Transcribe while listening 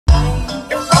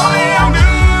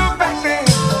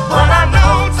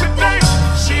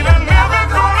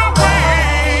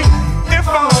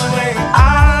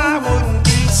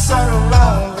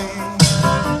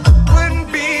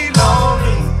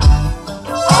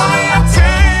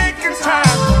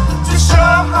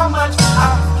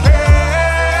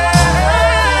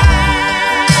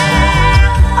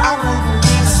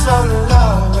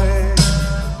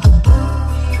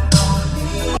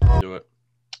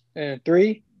And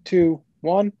 3, 2,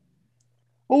 1.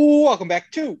 Welcome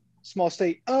back to Small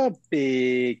State of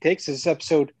Big Takes. This is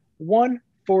episode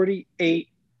 148,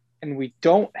 and we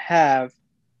don't have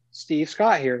Steve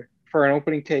Scott here for an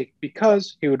opening take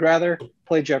because he would rather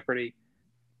play Jeopardy.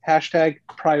 Hashtag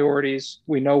priorities.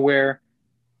 We know where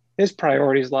his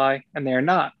priorities lie, and they are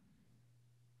not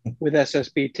with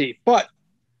SSBT. But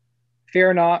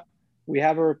fear not, we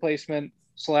have a replacement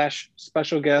 /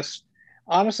 special guest.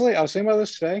 Honestly, I was thinking about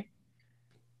this today.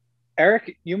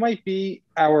 Eric, you might be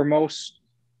our most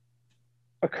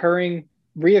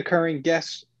reoccurring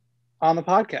guest on the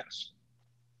podcast.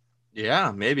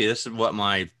 Yeah, maybe this is what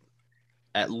my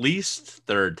at least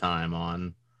third time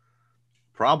on.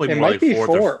 Probably It more might like be fourth.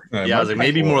 four. Yeah, I was like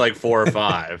maybe more like 4 or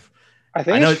 5. I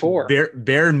think I know it's 4.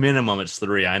 bare minimum it's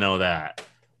 3. I know that.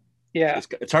 Yeah,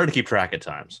 It's hard to keep track at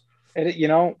times.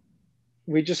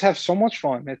 We just have so much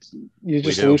fun. You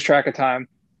just do. lose track of time.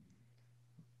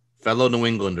 Fellow New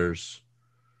Englanders.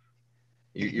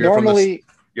 You're Normally,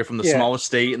 from the smallest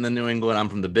state in the New England. I'm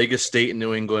from the biggest state in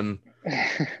New England.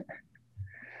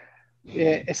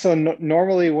 Yeah. So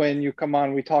normally when you come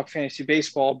on, we talk fantasy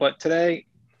baseball, but today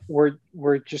we're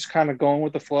just kind of going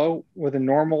with the flow with a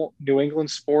normal New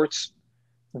England sports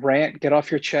rant. Get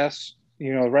off your chest.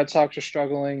 The Red Sox are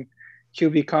struggling.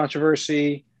 QB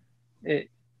controversy,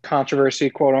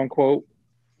 quote unquote,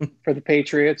 for the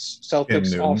Patriots.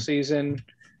 Celtics all season.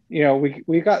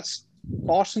 We got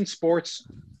Boston sports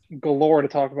galore to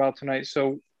talk about tonight.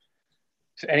 So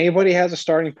if anybody has a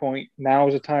starting point, now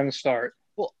is the time to start.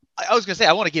 Well, I was going to say,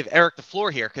 I want to give Eric the floor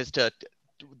here because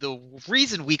the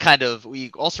reason we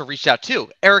also reached out too.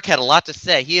 Eric had a lot to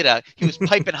say. He was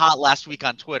piping hot last week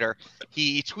on Twitter.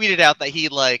 He tweeted out that he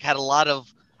had a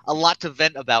lot to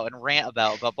vent about and rant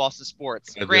about Boston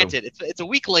sports. Granted, it's a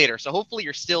week later, so hopefully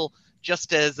you're still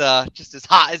just as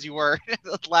hot as you were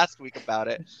last week about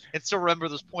it, and still remember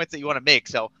those points that you want to make.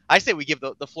 So I say we give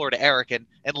the floor to Eric and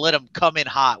let him come in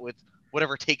hot with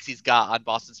whatever takes he's got on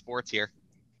Boston sports here.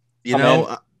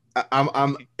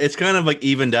 I'm it's kind of like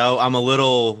evened out. I'm a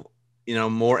little,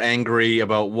 more angry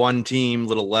about one team, a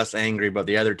little less angry about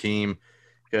the other team,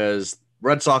 because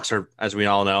Red Sox are, as we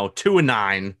all know,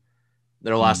 2-9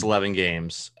 their last 11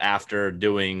 games after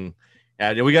doing.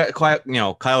 We got Kyle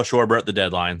Schwarber at the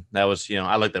deadline. That was,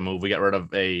 I like that move. We got rid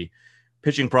of a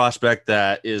pitching prospect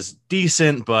that is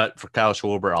decent, but for Kyle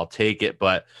Schwarber, I'll take it.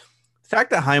 But the fact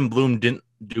that Chaim Bloom didn't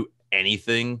do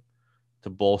anything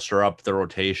to bolster up the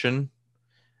rotation.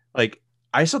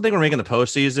 I still think we're making the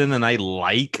postseason, and I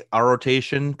like our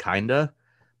rotation, kinda.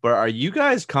 But are you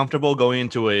guys comfortable going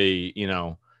into a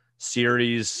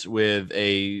series with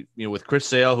with Chris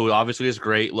Sale, who obviously is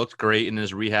great, looked great in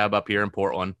his rehab up here in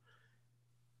Portland,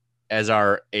 as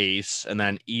our ace, and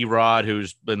then Erod,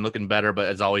 who's been looking better but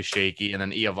is always shaky, and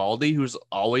then Eovaldi, who's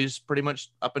always pretty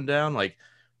much up and down?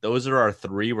 Those are our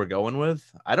 3 we're going with.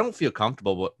 I don't feel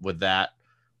comfortable with that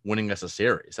winning us a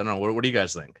series. I don't know. What do you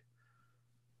guys think?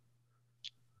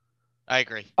 I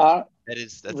agree.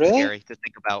 That's really scary to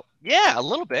think about. Yeah, a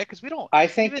little bit, because we don't. I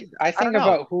think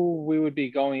about who we would be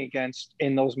going against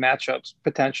in those matchups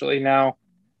potentially. Now,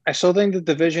 I still think the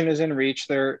division is in reach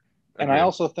there, and I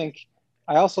also think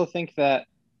that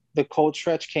the cold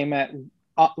stretch came at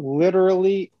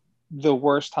literally the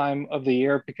worst time of the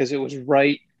year because it was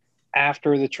right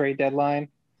after the trade deadline,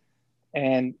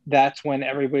 and that's when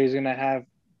everybody's going to have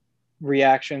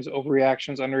reactions,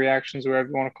 overreactions, underreactions, whatever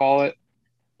you want to call it.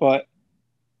 But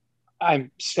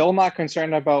I'm still not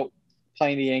concerned about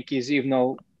playing the Yankees,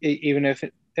 even if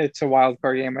it's a wild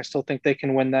card game. I still think they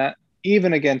can win that,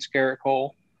 even against Garrett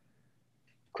Cole.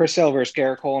 Chris Sale versus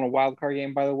Garrett Cole in a wild card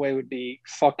game, by the way, would be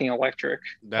fucking electric.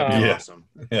 That'd be awesome.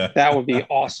 Yeah. That would be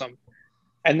awesome.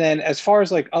 And then as far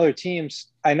as other teams,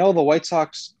 I know the White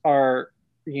Sox are,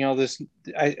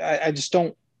 I just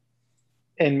don't,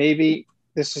 and maybe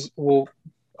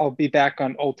I'll be back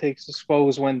on old takes, I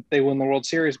suppose, when they win the World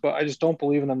Series, but I just don't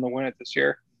believe in them to win it this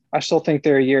year. I still think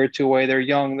they're a year or two away. They're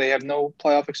young. They have no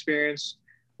playoff experience,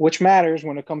 which matters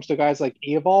when it comes to guys like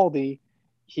Eovaldi.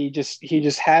 He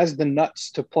just has the nuts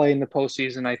to play in the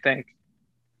postseason, I think.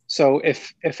 So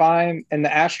if I'm and the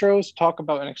Astros talk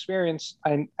about an experience,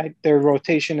 their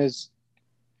rotation is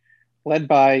led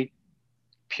by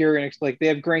pure they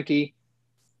have Greinke,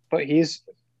 but he's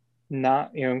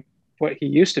not what he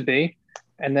used to be.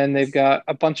 And then they've got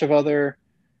a bunch of other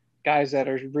guys that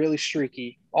are really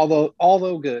streaky,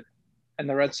 although good. And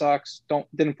the Red Sox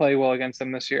didn't play well against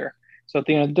them this year. So at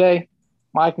the end of the day,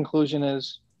 my conclusion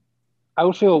is I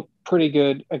would feel pretty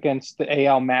good against the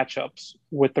AL matchups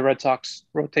with the Red Sox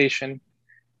rotation.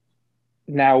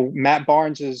 Now, Matt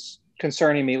Barnes is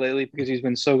concerning me lately because he's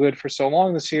been so good for so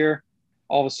long this year.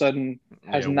 all of a sudden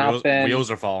has not wheels, been.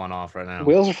 Wheels are falling off right now.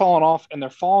 Wheels are falling off, and they're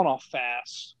falling off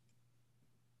fast.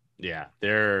 Yeah,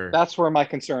 that's where my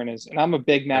concern is, and I'm a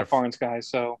big Matt Barnes guy,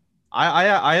 so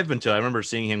I have been too. I remember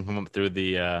seeing him come up through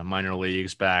the minor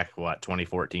leagues back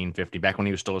 2014, 15, back when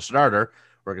he was still a starter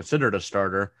or considered a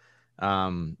starter.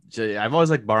 So I've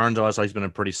always liked Barnes. He's been a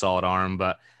pretty solid arm,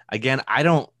 but again, I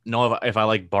don't know if I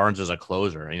like Barnes as a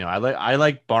closer. You know, I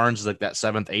like Barnes as like that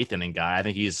 7th, 8th inning guy. I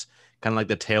think he's kind of like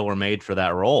the tailor made for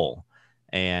that role,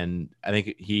 and I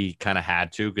think he kind of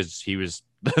had to because he was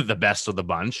the best of the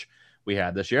bunch we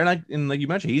had this year. And like you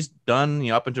mentioned, he's done,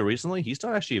 up until recently, he's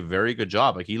done actually a very good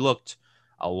job. Like he looked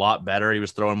a lot better. He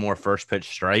was throwing more first pitch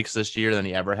strikes this year than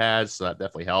he ever has. So that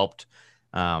definitely helped.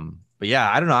 But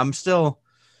yeah, I don't know.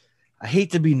 I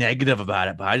hate to be negative about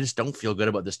it, but I just don't feel good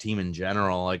about this team in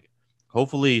general. Like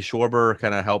hopefully Schwarber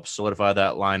kind of helps solidify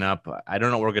that lineup. I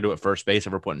don't know what we're going to do at first base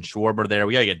if we're putting Schwarber there.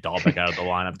 We got to get Dahlbeck out of the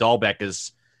lineup. Dahlbeck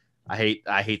is, I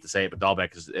hate to say it, but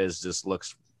Dahlbeck is just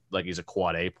looks like he's a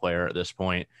quad A player at this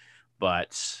point.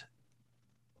 But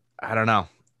I don't know.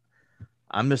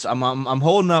 I'm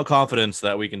holding out confidence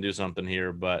that we can do something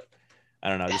here, but I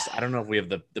don't know. I don't know if we have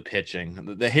the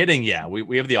pitching, the hitting. Yeah,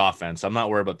 we have the offense. I'm not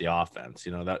worried about the offense.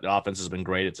 That the offense has been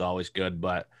great. It's always good,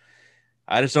 but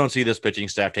I just don't see this pitching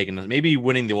staff taking this. Maybe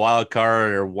winning the wild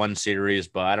card or one series,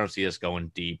 but I don't see us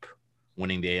going deep,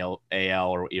 winning the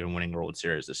AL or even winning World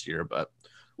Series this year. But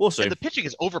we'll see. And the pitching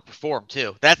is overperformed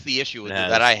too. That's the issue with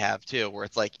that I have too, where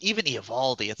it's like even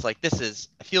Eovaldi, it's like it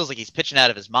feels like he's pitching out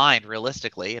of his mind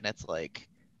realistically, and it's like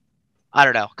I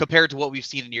don't know, compared to what we've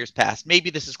seen in years past.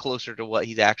 Maybe this is closer to what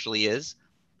he actually is.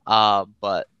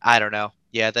 But I don't know.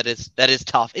 Yeah, that is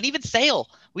tough. And even Sale,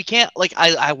 we can't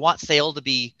I want Sale to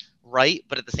be right,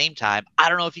 but at the same time, I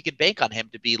don't know if you can bank on him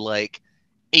to be like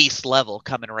ace level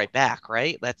coming right back,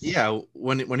 right?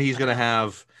 When he's gonna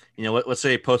have, let's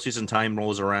say postseason time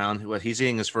rolls around, he's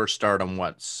getting his first start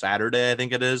on Saturday, I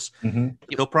think it is. Mm-hmm.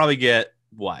 He'll probably get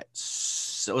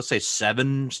let's say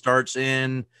 7 starts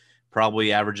in,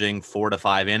 probably averaging 4 to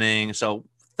 5 innings, so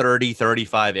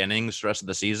 30-35 innings the rest of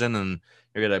the season, and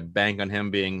you're gonna bank on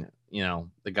him being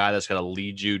the guy that's gonna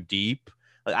lead you deep.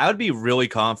 I would be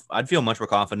really I'd feel much more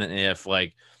confident if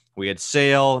we had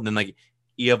Sale, and then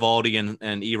Eovaldi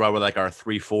and Erod were our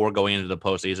 3-4 going into the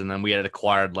postseason. Then we had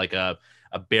acquired a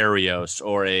Berrios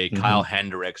or a Kyle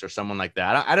Hendricks or someone like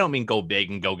that. I don't mean go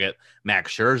big and go get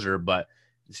Max Scherzer, but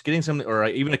just getting something, or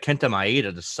even a Kenta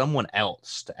Maeda, to someone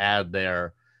else to add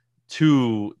there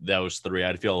to those 3.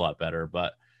 I'd feel a lot better.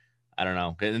 But I don't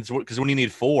know, because when you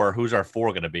need 4, who's our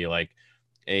 4 going to be?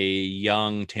 A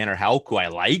young Tanner Houck, who I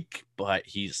like, but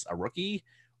he's a rookie,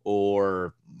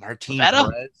 or Martin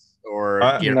Perez, or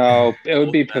no, it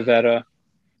would be Pivetta.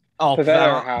 Oh,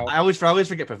 Pivetta! I always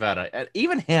forget Pivetta.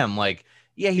 Even him,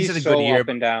 he's had a good year, up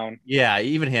and down. Yeah,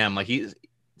 even him,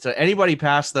 so anybody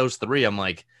past those 3, I'm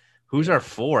like, who's our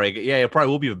 4? Yeah, it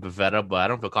probably will be Pivetta, but I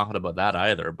don't feel confident about that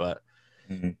either. But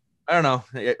I don't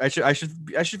know. I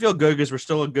should feel good because we're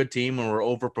still a good team and we're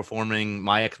overperforming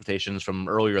my expectations from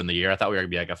earlier in the year. I thought we were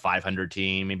going to be a 500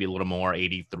 team, maybe a little more,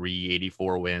 83,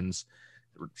 84 wins.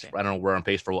 I don't know. We're on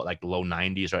pace for the low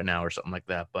 90s right now or something like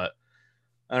that. But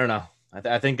I don't know.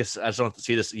 I think I just don't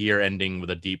see this year ending with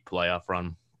a deep playoff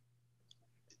run.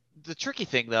 The tricky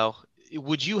thing, though,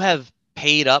 would you have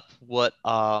paid up what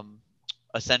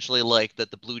essentially that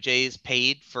the Blue Jays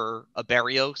paid for a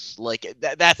Berrios?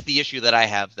 That's the issue that I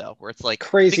have, though, where it's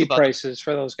crazy prices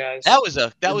for those guys. That was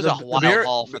a wild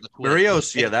haul for the Twins.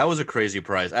 Berrios, yeah, that was a crazy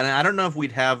price, and I don't know if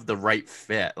we'd have the right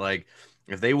fit.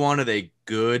 If they wanted a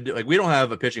good, we don't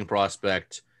have a pitching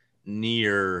prospect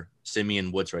near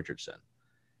Simeon Woods Richardson.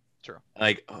 True.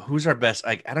 Who's our best?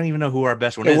 I don't even know who our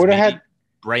best one is. Would have had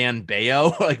Brian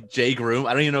Bayo, Jay Groom.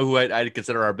 I don't even know who I'd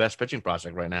consider our best pitching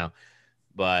prospect right now.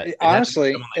 But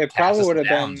honestly, it probably would have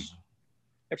been.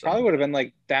 It probably would have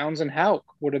been Downs and Houck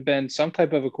would have been some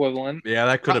type of equivalent. Yeah,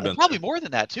 that could have been probably more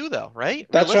than that too, though, right?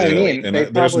 That's what I mean. And they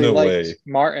probably no liked way.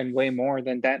 Martin way more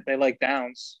than that. They like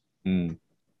Downs.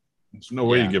 There's no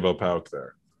way you give up Houck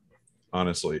there.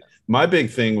 Honestly, my big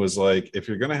thing was if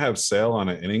you're going to have Sale on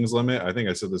an innings limit, I think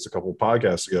I said this a couple of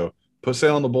podcasts ago, put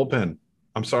Sale in the bullpen.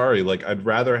 I'm sorry. I'd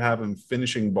rather have him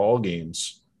finishing ball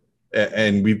games.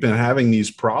 And we've been having these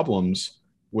problems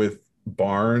with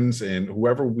Barnes and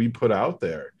whoever we put out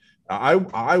there. I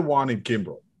wanted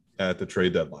Kimbrel at the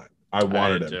trade deadline. I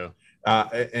wanted him.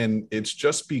 And it's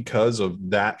just because of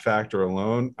that factor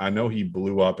alone. I know he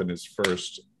blew up in his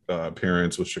first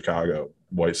appearance with Chicago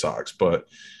White Sox, but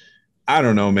I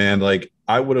don't know, man.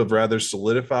 I would have rather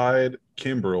solidified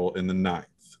Kimbrel in the 9th,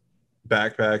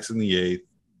 backpacks in the 8th,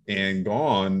 and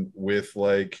gone with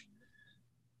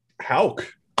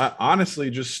Houck. honestly,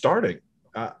 just starting.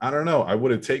 I don't know. I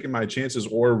would have taken my chances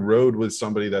or rode with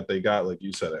somebody that they got, like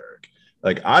you said, Eric.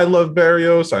 Like, I love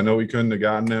Barrios. I know we couldn't have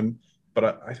gotten him,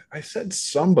 but I said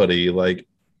somebody, like,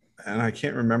 and I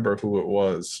can't remember who it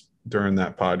was during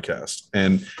that podcast.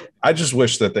 And I just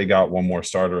wish that they got one more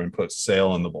starter and put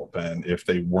Sale in the bullpen if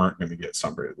they weren't going to get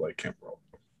somebody like Kimbrel.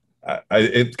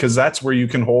 Because that's where you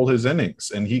can hold his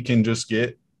innings, and he can just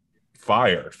get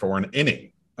fire for an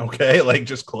inning. Okay, like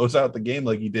just close out the game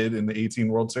like he did in the 18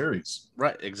 World Series.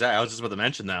 Right, exactly. I was just about to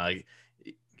mention that. Like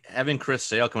having Chris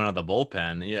Sale coming out of the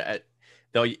bullpen, yeah,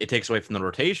 though it takes away from the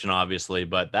rotation, obviously,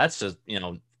 but that's just,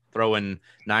 throwing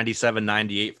 97,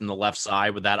 98 from the left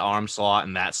side with that arm slot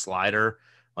and that slider.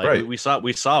 Like right. we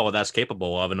saw what that's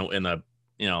capable of in the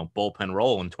bullpen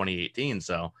role in 2018.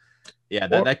 So yeah,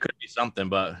 that could be something,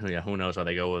 but yeah, who knows how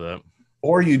they go with it.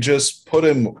 Or you just put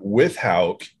him with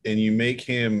Houck and you make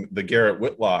him the Garrett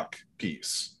Whitlock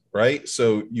piece, right?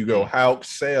 So you go Houck,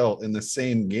 Sale in the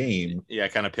same game. Yeah,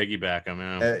 kind of piggyback him.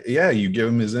 Yeah, you give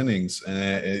him his innings,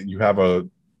 and you have a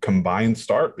combined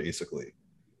start basically.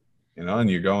 And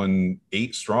you're going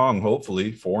 8 strong,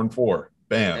 hopefully 4-4.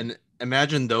 Bam. And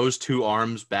imagine those two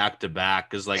arms back to back,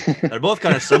 because like they're both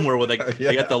kind of similar. With like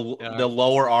they got the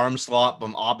lower arm slot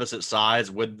from opposite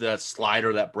sides with the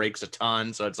slider that breaks a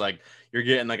ton. So it's like you're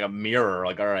getting like a mirror.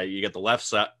 Like, all right, you get the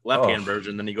left hand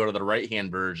version, then you go to the right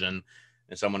hand version,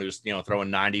 and someone who's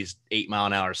throwing 98 mile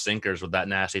an hour sinkers with that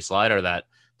nasty slider that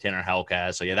Tanner Houck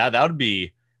has. So yeah, that would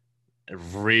be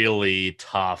really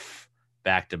tough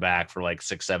back to back for like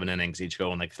 6-7 innings, each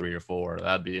going like 3 or 4.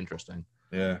 That'd be interesting.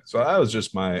 Yeah, so that was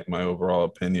just my overall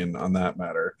opinion on that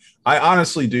matter. I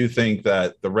honestly do think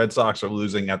that the Red Sox are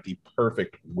losing at the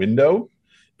perfect window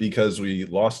because we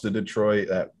lost to Detroit.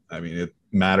 It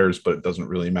matters, but it doesn't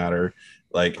really matter.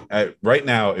 Like right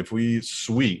now, if we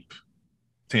sweep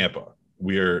Tampa,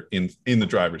 we're in the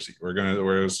driver's seat. We're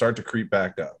gonna start to creep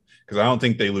back up because I don't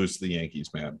think they lose to the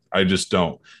Yankees, man. I just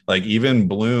don't. Like even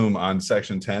Bloom on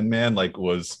Section 10, man, like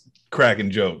was cracking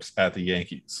jokes at the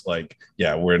Yankees. Like,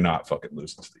 yeah, we're not fucking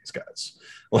losing to these guys.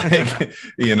 Like,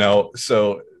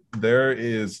 so there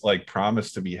is like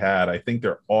promise to be had. I think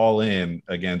they're all in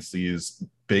against these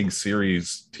big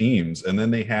series teams. And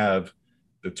then they have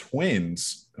the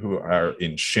Twins who are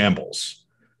in shambles.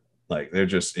 Like they're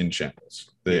just in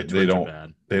shambles. They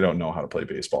don't know how to play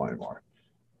baseball anymore.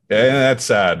 Yeah, and that's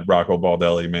sad. Rocco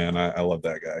Baldelli, man. I love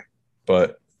that guy.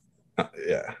 But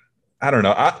yeah. I don't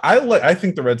know. I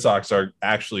think the Red Sox are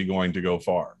actually going to go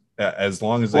far as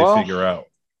long as they figure out.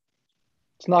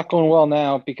 It's not going well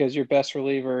now because your best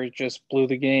reliever just blew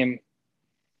the game.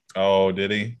 Oh, did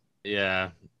he? Yeah.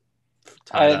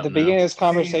 At the beginning of this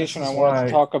conversation, I wanted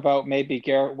to talk about maybe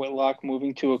Garrett Whitlock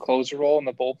moving to a closer role in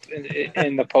the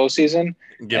postseason.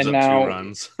 Gives up 2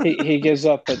 runs. he gives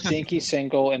up a dinky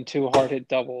single and 2 hard hit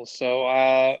doubles.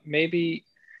 So maybe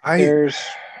there's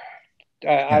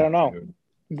I don't know.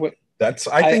 What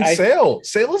I think Sale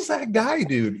is that guy,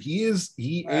 dude. He is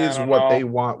what they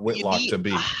want Whitlock to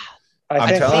be.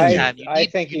 I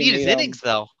think you need his innings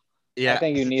though. Yeah, I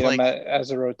think you need him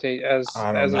as a rotate as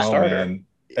a starter. Man.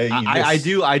 I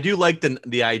do like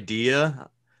the idea,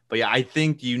 but yeah, I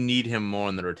think you need him more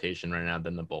in the rotation right now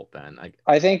than the bullpen.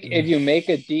 I think if you make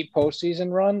a deep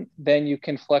postseason run, then you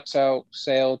can flex out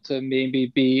Sale to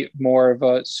maybe be more of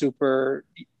a super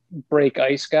break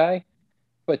ice guy.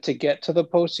 But to get to the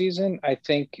postseason, I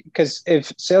think because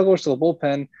if Sale goes to the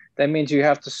bullpen, that means you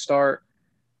have to start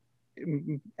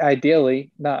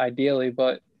not ideally,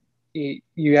 but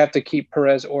you have to keep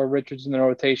Perez or Richards in the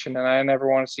rotation, and I never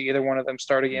want to see either one of them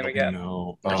start a game again.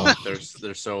 No,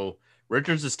 they're so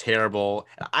Richards is terrible.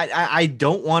 I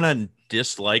don't want to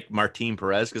dislike Martin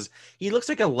Perez because he looks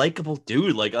like a likable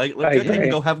dude. Like I can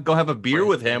go have a beer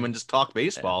with him and just talk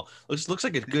baseball. Looks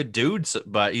like a good dude,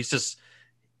 but he's just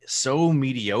so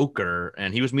mediocre.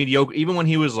 And he was mediocre even when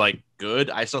he was like good.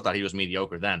 I still thought he was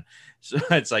mediocre then. So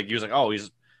it's like he was like,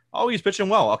 he's pitching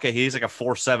well. Okay, he's like a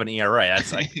 4.7 ERA.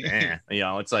 That's like,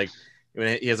 it's like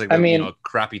he has like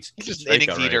crappy. He's just an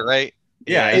innings eater, right?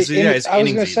 Yeah, I was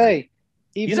gonna say.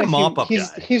 He's a mop-up guy.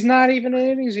 He's not even an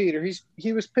innings eater.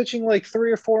 He was pitching like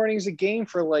 3 or 4 innings a game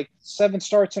for like 7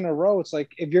 starts in a row. It's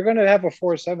like if you're gonna have a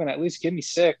 4.7, at least give me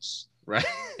 6. Right.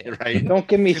 Don't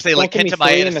give me like Kenta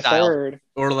Maeda in the third.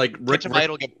 Or like Kenta Maeda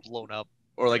will get blown up.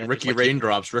 Or like Ricky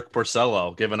Raindrops, Rick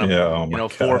Porcello, giving him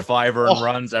 4 or 5 earned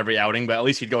runs every outing, but at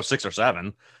least he'd go 6 or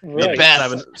 7. Right.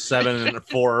 Like 7 and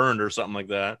 4 earned or something like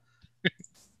that.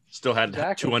 Still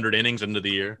had 200 innings into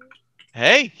the year.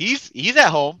 Hey, he's at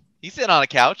home. He's sitting on a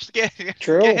couch. Get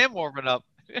him warming up.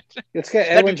 Let's get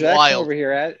Edwin Jackson over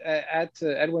here. Add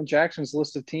to Edwin Jackson's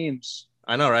list of teams.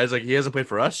 I know, right? It's like he hasn't played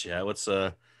for us yet. Let's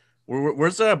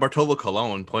Where's Bartolo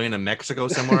Colon playing in Mexico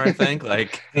somewhere? I think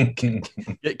like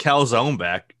get Calzone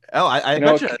back. Oh, I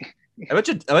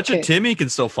bet you Timmy can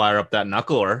still fire up that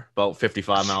knuckler about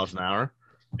 55 miles an hour.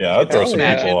 Yeah, I'll throw some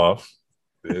imagine. people off,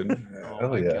 dude. Oh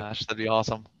my gosh, that'd be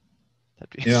awesome.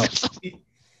 That'd be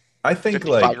I think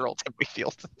 55-year-old Tim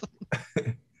Wakefield.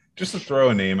 Just to throw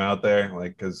a name out there,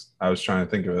 like, because I was trying to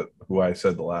think of it, who I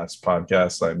said the last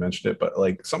podcast I mentioned it, but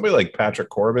like somebody like Patrick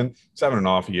Corbin, he's having an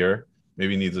off year,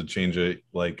 maybe needs to change a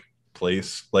like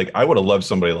place. Like I would have loved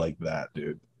somebody like that,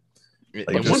 dude.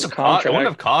 Like, it wouldn't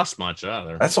have cost much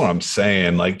either. That's what I'm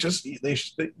saying. Like, just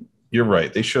you're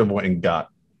right. They should have went and got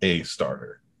a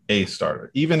starter,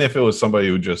 even if it was somebody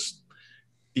who just.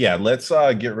 Yeah, let's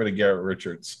get rid of Garrett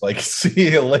Richards. Like,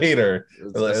 see you later.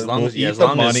 We'll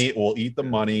eat the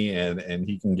money, and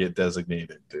he can get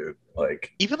designated, dude.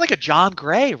 Like even like a John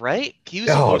Gray, right? He was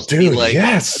supposed to be like,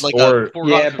 yes, like but the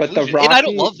Rockies, and I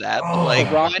don't love that. But like,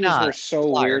 the Rockies why not? were so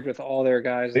weird with all their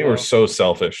guys. They were so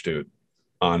selfish, dude.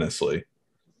 Honestly.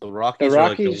 The Rockies are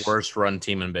like the worst run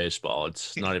team in baseball.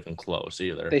 It's not even close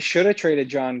either. They should have traded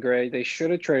John Gray. They should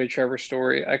have traded Trevor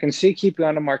Story. I can see keeping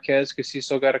on to Marquez because he's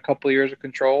still got a couple of years of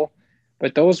control.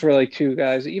 But those were like two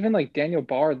guys. Even like Daniel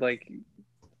Bard, like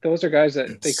those are guys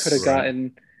that they could have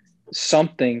gotten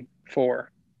something for.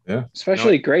 Yeah.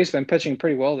 Especially Gray's been pitching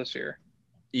pretty well this year.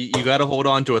 You got to hold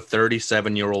on to a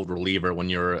 37-year-old reliever when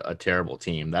you're a terrible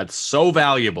team. That's so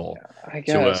valuable. I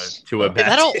guess. To a is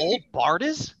that how old Bard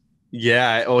is?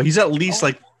 Yeah. Oh, he's at least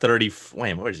like 30.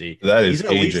 Wait, where is he? He's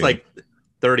at least like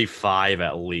 35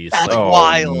 at least. That's like,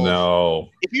 wild. No.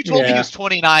 If you told me he was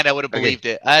 29, I would have believed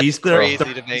it. That's crazy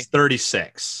to me. He's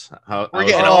 36. We're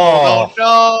getting old.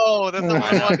 Oh, no. That's not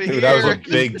what I wanted to hear. Dude, I was a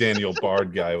big Daniel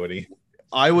Bard guy when he.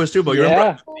 I was too, but you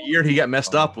remember the year he got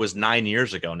messed up was 9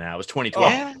 years ago now. It was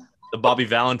 2012. Yeah. The Bobby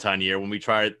Valentine year when we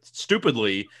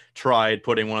stupidly tried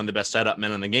putting one of the best setup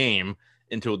men in the game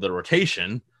into the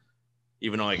rotation.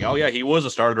 Even though, like, oh, yeah, he was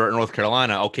a starter at North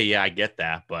Carolina. Okay, yeah, I get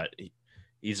that. But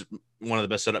he's one of the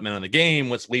best setup men in the game.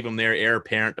 Let's leave him there, heir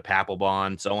apparent to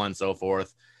Papelbon, so on and so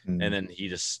forth. And then he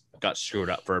just got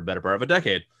screwed up for a better part of a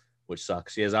decade, which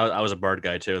sucks. Yes, I was a Bard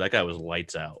guy, too. That guy was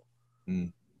lights out. Oh,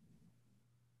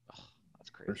 that's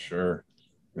crazy. For sure.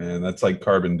 Man, that's like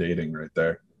carbon dating right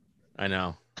there. I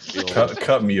know.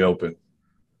 Cut me open.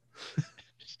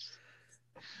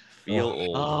 Feel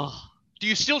old. Oh. Do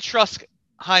you still trust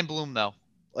Chaim Bloom though?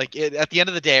 Like at the end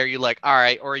of the day, are you like, all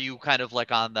right, or are you kind of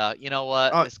like on the, you know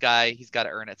what, this guy, he's got to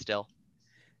earn it still?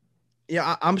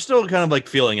 Yeah, I'm still kind of like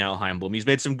feeling out Chaim Bloom. He's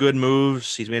made some good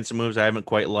moves. He's made some moves I haven't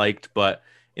quite liked, but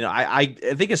I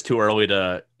think it's too early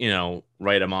to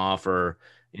write him off or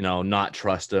not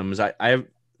trust him.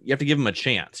 You have to give him a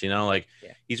chance.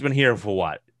 He's been here for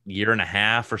what, year and a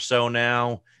half or so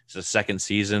now. It's the second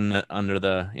season under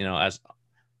the as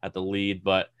at the lead,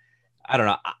 but I don't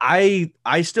know.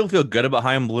 I still feel good about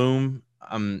Chaim Bloom.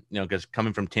 Because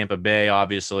coming from Tampa Bay,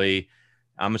 obviously,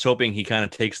 I'm just hoping he kind of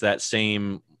takes that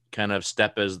same kind of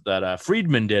step as that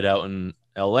Friedman did out in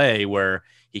LA, where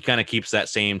he kind of keeps that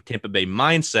same Tampa Bay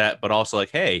mindset, but also like,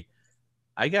 hey,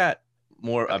 I got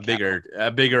a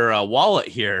bigger wallet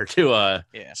here to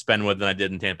spend with than I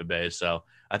did in Tampa Bay. So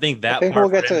I think that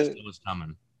part is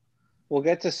coming. We'll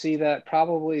get to see that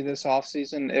probably this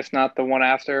offseason, if not the one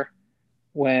after.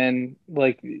 When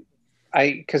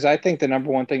because I think the number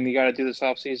one thing you got to do this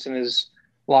offseason is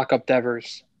lock up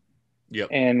Devers. Yep.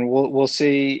 And we'll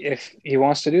see if he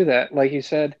wants to do that. Like you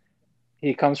said,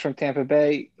 he comes from Tampa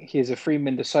Bay. He's a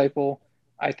Friedman disciple.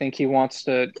 I think he wants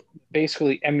to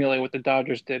basically emulate what the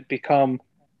Dodgers did, become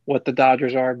what the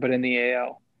Dodgers are, but in the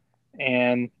AL.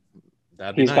 And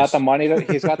he's got the money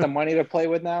to play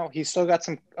with now. He's still got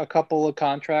a couple of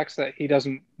contracts that he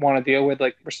doesn't want to deal with.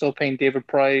 Like we're still paying David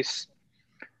Price.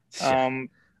 I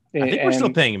think we're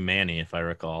still paying Manny, if I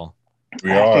recall.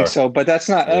 I think so, but that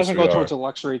doesn't go towards a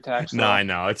luxury tax. No, I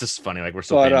know. It's just funny. Like we're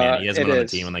still paying Manny. He hasn't been on the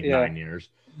team in 9 years.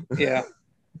 Yeah.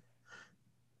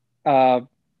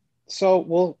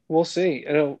 So we'll see.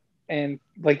 And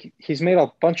like he's made a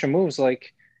bunch of moves.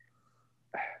 Like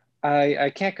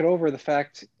I can't get over the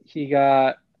fact he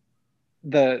got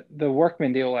the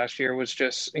Workman deal last year was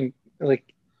just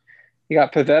like he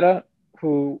got Pivetta,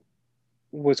 who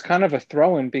was kind of a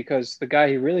throw-in because the guy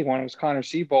he really wanted was Connor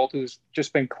Seabold, who's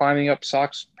just been climbing up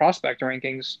Sox prospect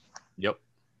rankings. Yep.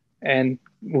 And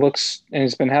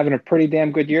has been having a pretty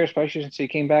damn good year, especially since he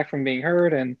came back from being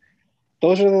hurt. And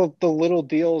those are the little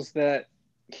deals that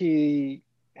he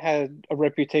had a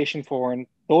reputation for, and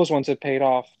those ones have paid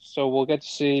off. So we'll get to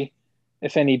see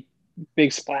if any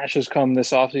big splashes come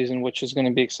this offseason, which is going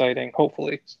to be exciting.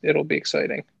 Hopefully it'll be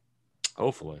exciting.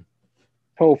 Hopefully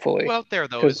Hopefully. Who out there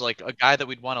though 'Cause- is like a guy that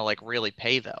we'd want to like really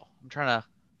pay though? I'm trying to.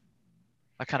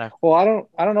 Well, I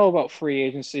don't know about free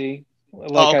agency.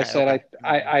 Like I said,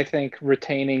 I think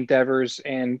retaining Devers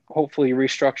and hopefully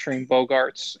restructuring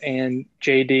Bogarts and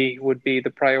JD would be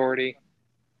the priority.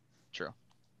 True.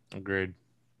 Agreed.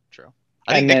 True.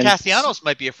 I think And Nick then- Castellanos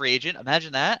might be a free agent.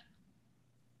 Imagine that.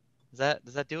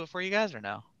 Does that do it for you guys or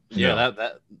no? Yeah,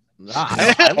 No.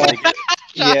 I like it.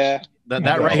 Yeah. That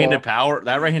No. right-handed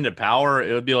power,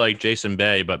 it would be like Jason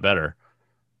Bay, but better.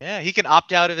 Yeah, he can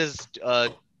opt out of his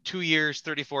 2 years,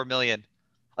 $34 million.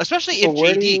 Especially So if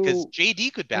where do JD, because you-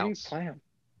 JD could Where do you bounce. play him?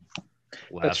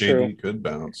 Last That's true. JD could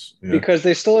bounce. Yeah. Because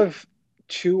they still have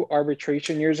 2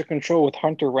 arbitration years of control with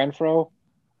Hunter Renfro,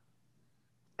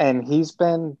 and he's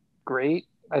been great.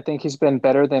 I think he's been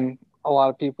better than a lot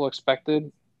of people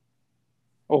expected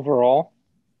overall.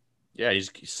 Yeah,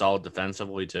 he's solid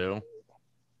defensively too.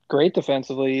 Great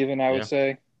defensively, even, I Yeah. would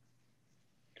say.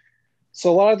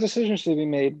 So a lot of decisions to be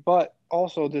made, but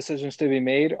also decisions to be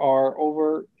made are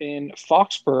over in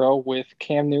Foxborough with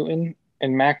Cam Newton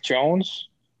and Mac Jones.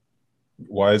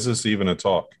 Why is this even a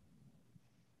talk?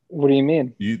 What do you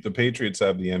mean? The Patriots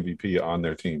have the MVP on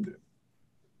their team, dude.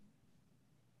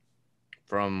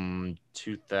 From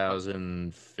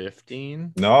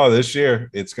 2015. No, this year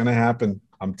it's gonna happen.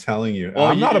 I'm telling you. Well,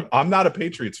 I'm not a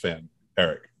Patriots fan,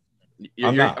 Eric.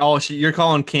 I'm not. So you're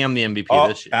calling Cam the MVP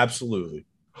this year. Absolutely.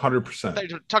 100%.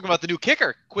 You're talking about the new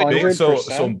kicker. Quinn 100%. Ewers.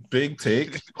 So big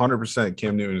take. 100%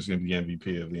 Cam Newton is going to be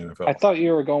MVP of the NFL. I thought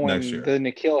you were going Next year. the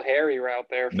N'Keal Harry route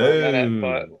there for a minute,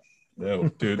 but No,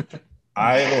 dude.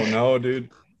 I don't know,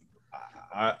 dude.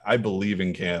 I believe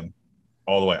in Cam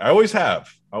all the way. I always have.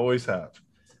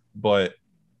 But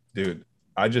dude,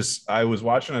 I was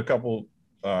watching a couple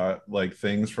like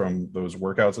things from those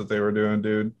workouts that they were doing,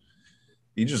 dude.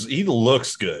 He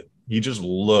looks good. He just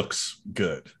looks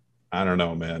good. I don't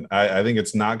know, man. I think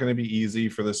it's not going to be easy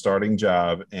for the starting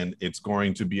job, and it's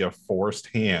going to be a forced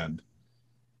hand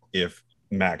if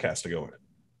Mac has to go in.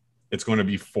 It's going to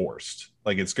be forced.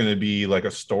 Like, it's going to be like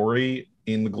a story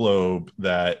in the Globe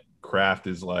that Kraft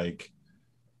is like,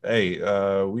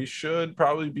 hey, we should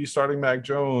probably be starting Mac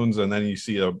Jones, and then you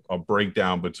see a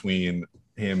breakdown between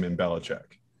him and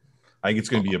Belichick. I think it's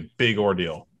going to be a big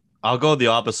ordeal. I'll go the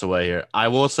opposite way here. I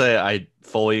will say I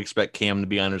fully expect Cam to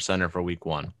be under center for week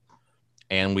 1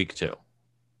 and week 2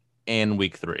 and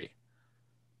week 3.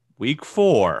 Week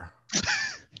 4,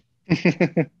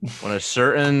 when a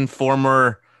certain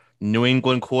former New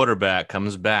England quarterback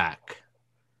comes back,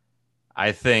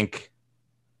 I think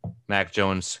Mac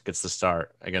Jones gets the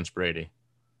start against Brady.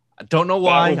 I don't know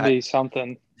why. that would be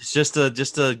something. It's just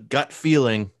a gut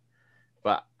feeling,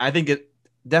 but I think it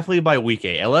definitely by week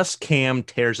 8, unless Cam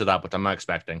tears it up, which I'm not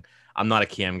expecting. I'm not a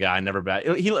Cam guy. Never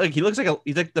bad. He looks like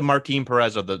he's like the Martin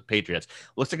Perez of the Patriots.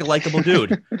 Looks like a likable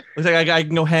dude. Looks like a guy I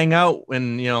can go hang out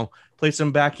and play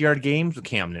some backyard games with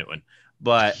Cam Newton.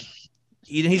 But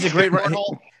he's a great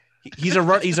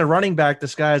he's a running back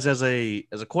disguised as a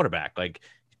quarterback. Like,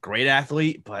 great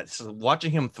athlete, but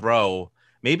watching him throw,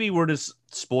 maybe we're just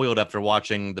spoiled after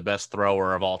watching the best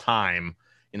thrower of all time.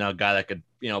 A guy that could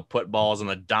put balls on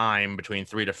a dime between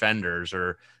 3 defenders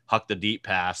or huck the deep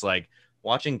pass. Like,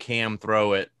 watching Cam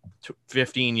throw it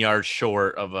 15 yards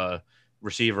short of a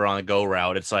receiver on a go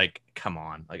route, it's like, come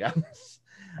on. Like,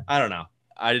 I don't know.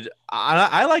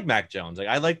 I like Mac Jones. Like,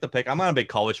 I like the pick. I'm not a big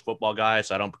college football guy,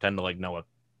 so I don't pretend to know a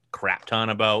crap ton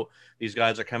about these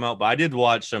guys that come out. But I did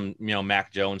watch some,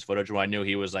 Mac Jones footage where I knew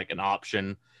he was like an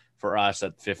option for us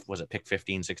at pick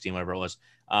 15, 16, whatever it was.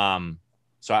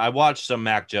 So I watched some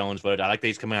Mac Jones footage. I like that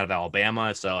he's coming out of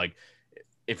Alabama. So, like,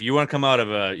 if you want to come out of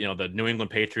the New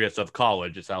England Patriots of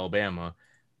college, it's Alabama,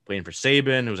 playing for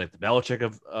Saban, who's like the Belichick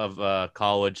of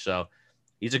college. So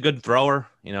he's a good thrower.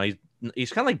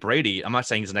 He's kind of like Brady. I'm not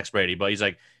saying he's the next Brady, but he's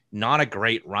like not a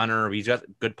great runner. He's got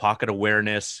good pocket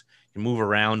awareness. He can move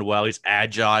around well. He's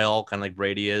agile, kind of like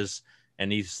Brady is,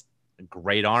 and he's a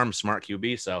great arm, smart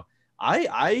QB. So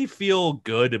I feel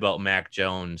good about Mac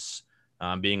Jones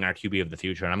being our QB of the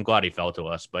future, and I'm glad he fell to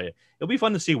us. But it'll be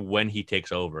fun to see when he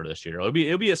takes over this year.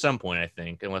 It'll be at some point, I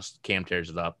think, unless Cam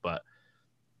tears it up. But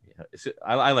yeah,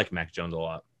 I like Mac Jones a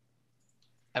lot.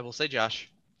 I will say,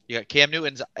 Josh, you got Cam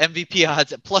Newton's MVP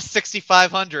odds at plus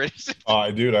 6,500.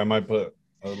 Dude, I might put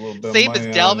a little bit. Same of as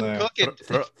money on Dalvin there. Cook and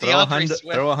Throw a DeAndre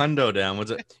Swift. throw a hundo down.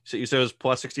 Was it? So you said it was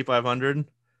plus 6,500.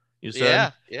 You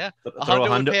said, Yeah. Throw A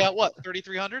hundo would pay out what,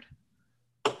 3,300?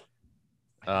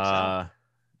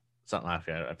 Something like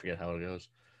that. I forget how it goes.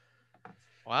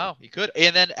 Wow, you could.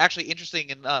 And then, actually, interesting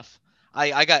enough,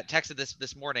 I got texted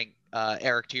this morning,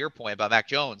 Eric, to your point about Mac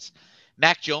Jones.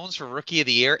 Mac Jones for Rookie of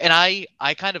the Year, and I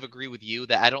kind of agree with you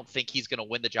that I don't think he's going to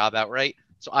win the job outright.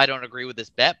 So I don't agree with this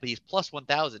bet, but he's plus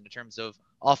 1,000 in terms of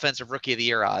offensive Rookie of the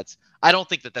Year odds. I don't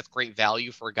think that that's great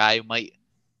value for a guy who might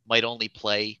only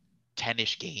play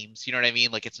 10-ish games. You know what I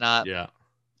mean? Like it's not Yeah.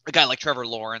 a guy like Trevor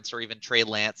Lawrence or even Trey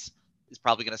Lance is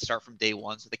probably going to start from day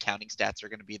one, so the counting stats are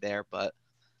going to be there. But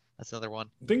that's another one.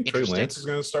 I think Trey Lance is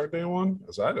going to start day one,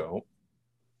 as I don't.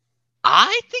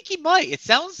 I think he might. It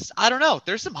sounds, I don't know.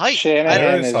 There's some hype.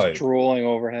 Shanahan is drooling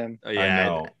over him. Yeah, I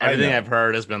know. Everything I've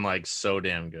heard has been like so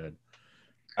damn good.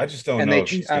 I just don't know if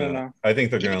he's gonna. I don't know. I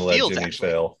think they're going to let Jimmy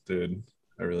fail, dude.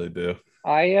 I really do.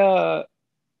 I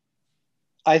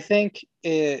think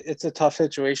it's a tough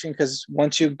situation because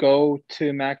once you go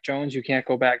to Mac Jones, you can't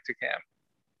go back to Cam.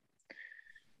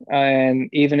 And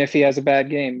even if he has a bad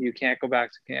game, you can't go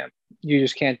back to Cam. You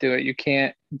just can't do it. You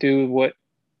can't do what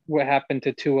happened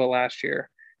to Tua last year.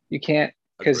 You can't,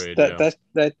 because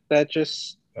that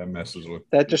just messes with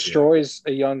destroys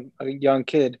a young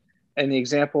kid. And the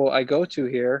example I go to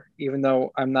here, even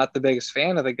though I'm not the biggest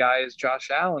fan of the guy, is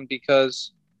Josh Allen,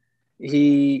 because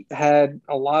he had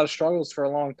a lot of struggles for a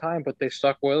long time, but they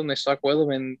stuck with him.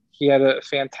 And he had a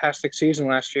fantastic season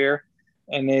last year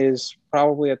and is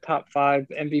probably a top 5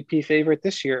 MVP favorite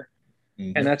this year.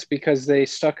 Mm-hmm. And that's because they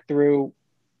stuck through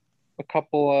a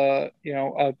couple a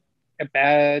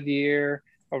bad year,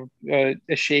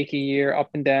 a shaky year, up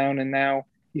and down, and now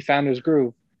he found his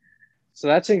groove. So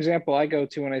that's an example I go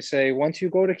to when I say once you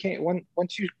go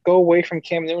away from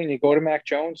Cam Newton and you go to Mac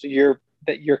Jones, you're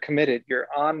committed. You're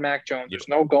on Mac Jones. There's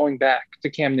no going back to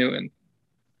Cam Newton.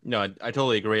 No, I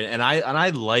totally agree, and I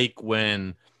like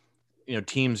when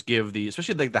teams give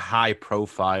especially like the high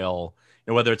profile,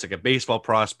 whether it's like a baseball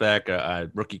prospect,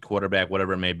 a rookie quarterback,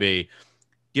 whatever it may be.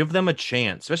 Give them a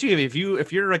chance, especially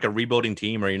if you're like a rebuilding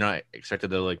team or you're not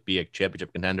expected to like be a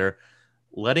championship contender.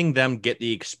 Letting them get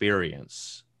the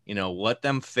experience, let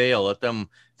them fail, let them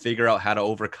figure out how to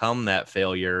overcome that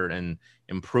failure and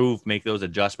improve, make those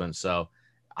adjustments. So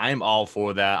I'm all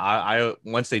for that. I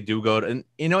once they do go to, and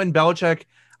in Belichick,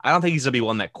 I don't think he's gonna be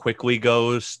one that quickly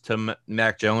goes to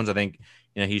Mac Jones. I think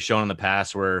he's shown in the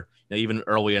past where even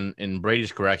early in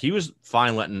Brady's career, he was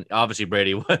fine letting, obviously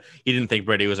Brady, he didn't think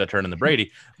Brady was a turn in the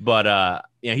Brady, but I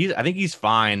think he's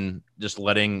fine just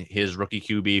letting his rookie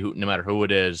QB, no matter who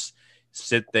it is,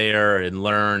 sit there and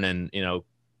learn and,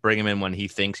 bring him in when he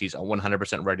thinks he's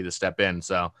 100% ready to step in.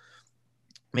 So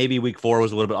maybe week 4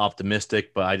 was a little bit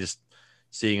optimistic, but I just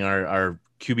seeing our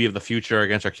QB of the future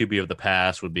against our QB of the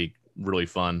past would be really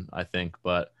fun, I think.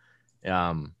 But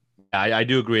I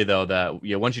do agree though that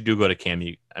once you do go to Cam,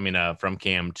 from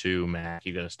Cam to Mac,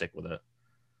 you got to stick with it.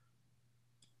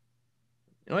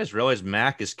 I just realized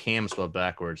Mac is Cam spelled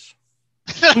backwards.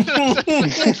 Don't know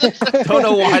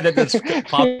why that just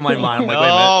popped in my mind. I'm like, wait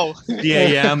a minute.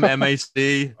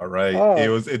 D-A-M-M-A-C. All right. Oh.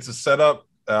 It's a setup.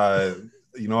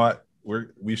 You know what?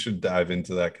 We should dive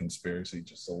into that conspiracy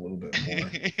just a little bit more.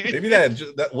 Maybe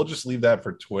that we'll just leave that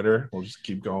for Twitter. We'll just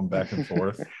keep going back and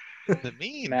forth. The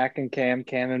meme. Mac and Cam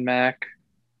and Mac.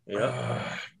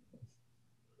 Yeah.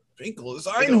 Finkel is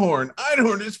Einhorn.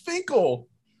 Einhorn is Finkel.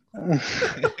 And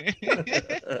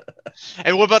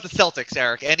what about the Celtics,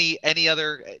 Eric? Any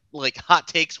other like hot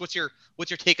takes? What's your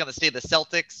take on the state of the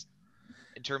Celtics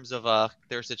in terms of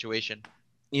their situation?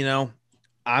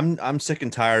 I'm sick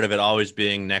and tired of it always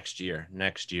being next year.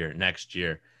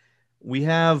 We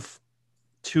have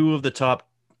 2 of the top,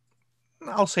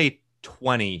 I'll say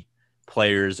 20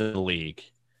 players in the league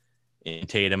in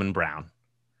Tatum and Brown.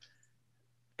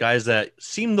 Guys that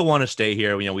seem to want to stay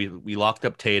here. We locked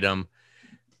up Tatum.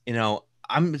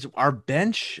 Our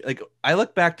bench, like I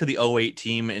look back to the 08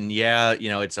 team and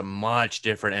it's a much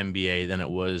different NBA than it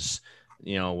was,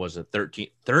 was it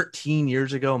 13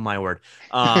 years ago? My word.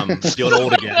 Feeling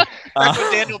old again.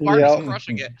 Daniel Barton's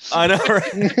crushing it. I know,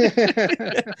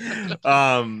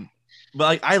 right?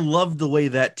 But I love the way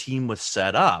that team was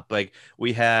set up. Like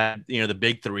we had, the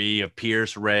big 3 of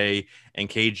Pierce, Ray, and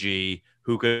KG,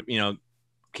 who could,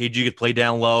 KG could play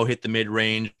down low, hit the mid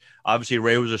range. Obviously,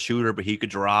 Ray was a shooter, but he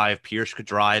could drive. Pierce could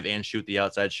drive and shoot the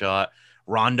outside shot.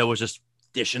 Rondo was just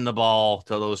dishing the ball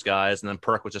to those guys, and then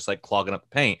Perk was just like clogging up the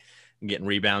paint and getting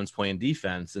rebounds, playing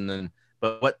defense. And then,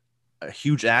 but what a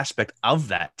huge aspect of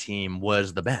that team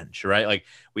was the bench, right? Like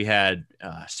we had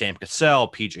Sam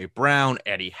Cassell, PJ Brown,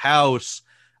 Eddie House.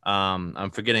 I'm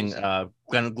forgetting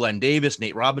Glenn Davis,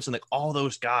 Nate Robinson, like all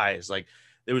those guys. Like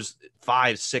there was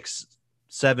 5, 6,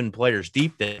 7 players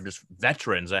deep there, just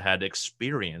veterans that had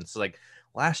experience. Like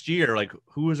last year, like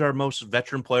who was our most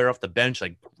veteran player off the bench?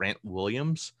 Like Grant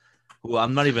Williams, who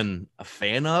I'm not even a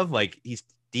fan of. Like he's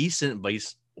decent, but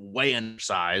he's way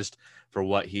undersized for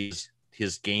what he's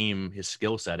his game, his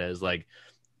skill set is. Like,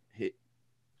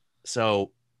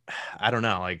 so I don't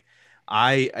know. Like,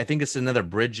 I think it's another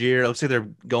bridge year. Let's say they're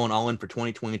going all in for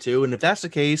 2022, and if that's the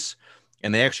case,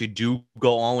 and they actually do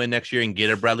go all in next year and get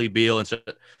a Bradley Beal and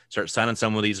start signing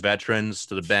some of these veterans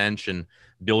to the bench and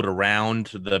build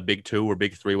around the big two or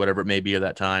big three, whatever it may be at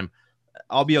that time,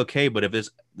 I'll be okay. But if it's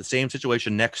the same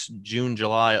situation next June,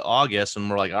 July, August, and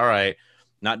we're like, all right,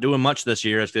 not doing much this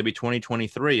year, it's going to be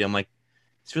 2023. I'm like,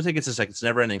 it feels like it's just like it's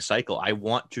never ending cycle. I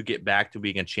want to get back to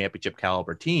being a championship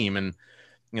caliber team. And,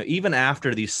 even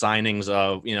after these signings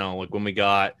of, like when we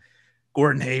got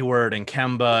Gordon Hayward and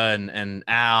Kemba and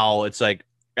Al, it's like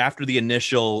after the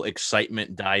initial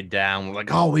excitement died down, we're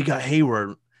like, oh, we got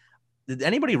Hayward. Did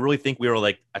anybody really think we were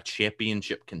like a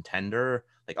championship contender?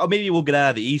 Like, oh, maybe we'll get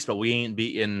out of the East, but we ain't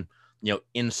beating,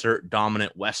 insert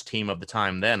dominant West team of the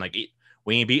time then. Like,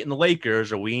 we ain't beating the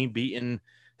Lakers or we ain't beating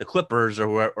the Clippers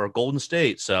or Golden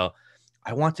State. So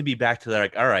I want to be back to that.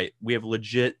 Like, all right, we have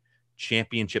legit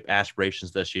championship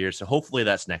aspirations this year. So hopefully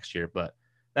that's next year, but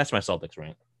that's my Celtics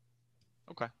rant.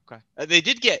 Okay. They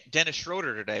did get Dennis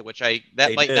Schroeder today, which might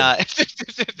They not.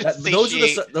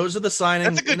 those are the signings.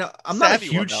 That's a good, I'm not a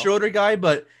one, huge Schroeder guy,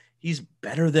 but he's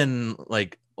better than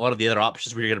like a lot of the other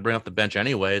options we're going to bring off the bench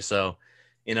anyway. So,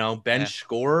 bench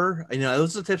scorer.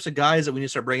 Those are the types of guys that we need to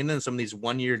start bringing in some of these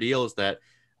 1-year deals that,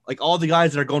 like all the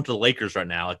guys that are going to the Lakers right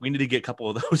now. Like we need to get a couple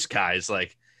of those guys.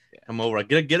 Like come over,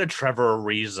 get a Trevor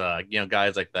Ariza.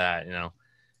 Guys like that.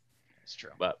 It's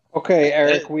true. But okay,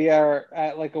 Eric, we are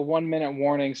at like a 1-minute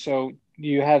warning. So do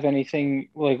you have anything,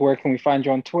 like where can we find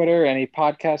you on Twitter? Any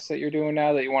podcasts that you're doing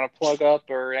now that you want to plug up,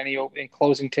 or any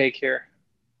closing take here?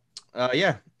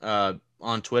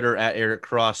 On Twitter at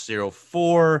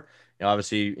EricCross04.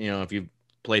 Obviously, if you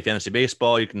play fantasy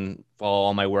baseball, you can follow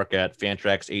all my work at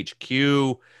Fantrax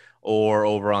HQ or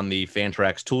over on the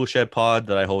Fantrax Toolshed pod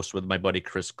that I host with my buddy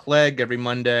Chris Clegg every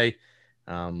Monday.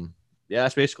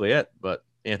 That's basically it. But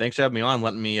thanks for having me on,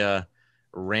 letting me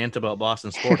rant about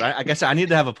Boston sports. I guess I need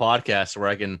to have a podcast where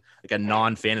I can, like a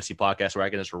non-fantasy podcast where I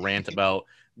can just rant about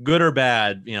good or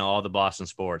bad, all the Boston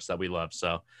sports that we love.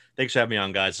 So thanks for having me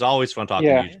on, guys. It's always fun talking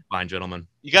to you, fine gentlemen.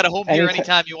 You got a home here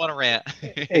anytime you want to rant.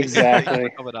 Exactly.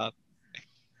 Coming on.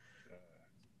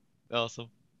 Awesome.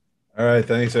 All right.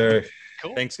 Thanks, Eric.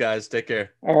 Cool. Thanks, guys. Take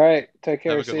care. All right. Take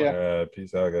care. Have a good See one. ya.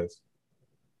 Peace out, guys.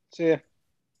 See ya.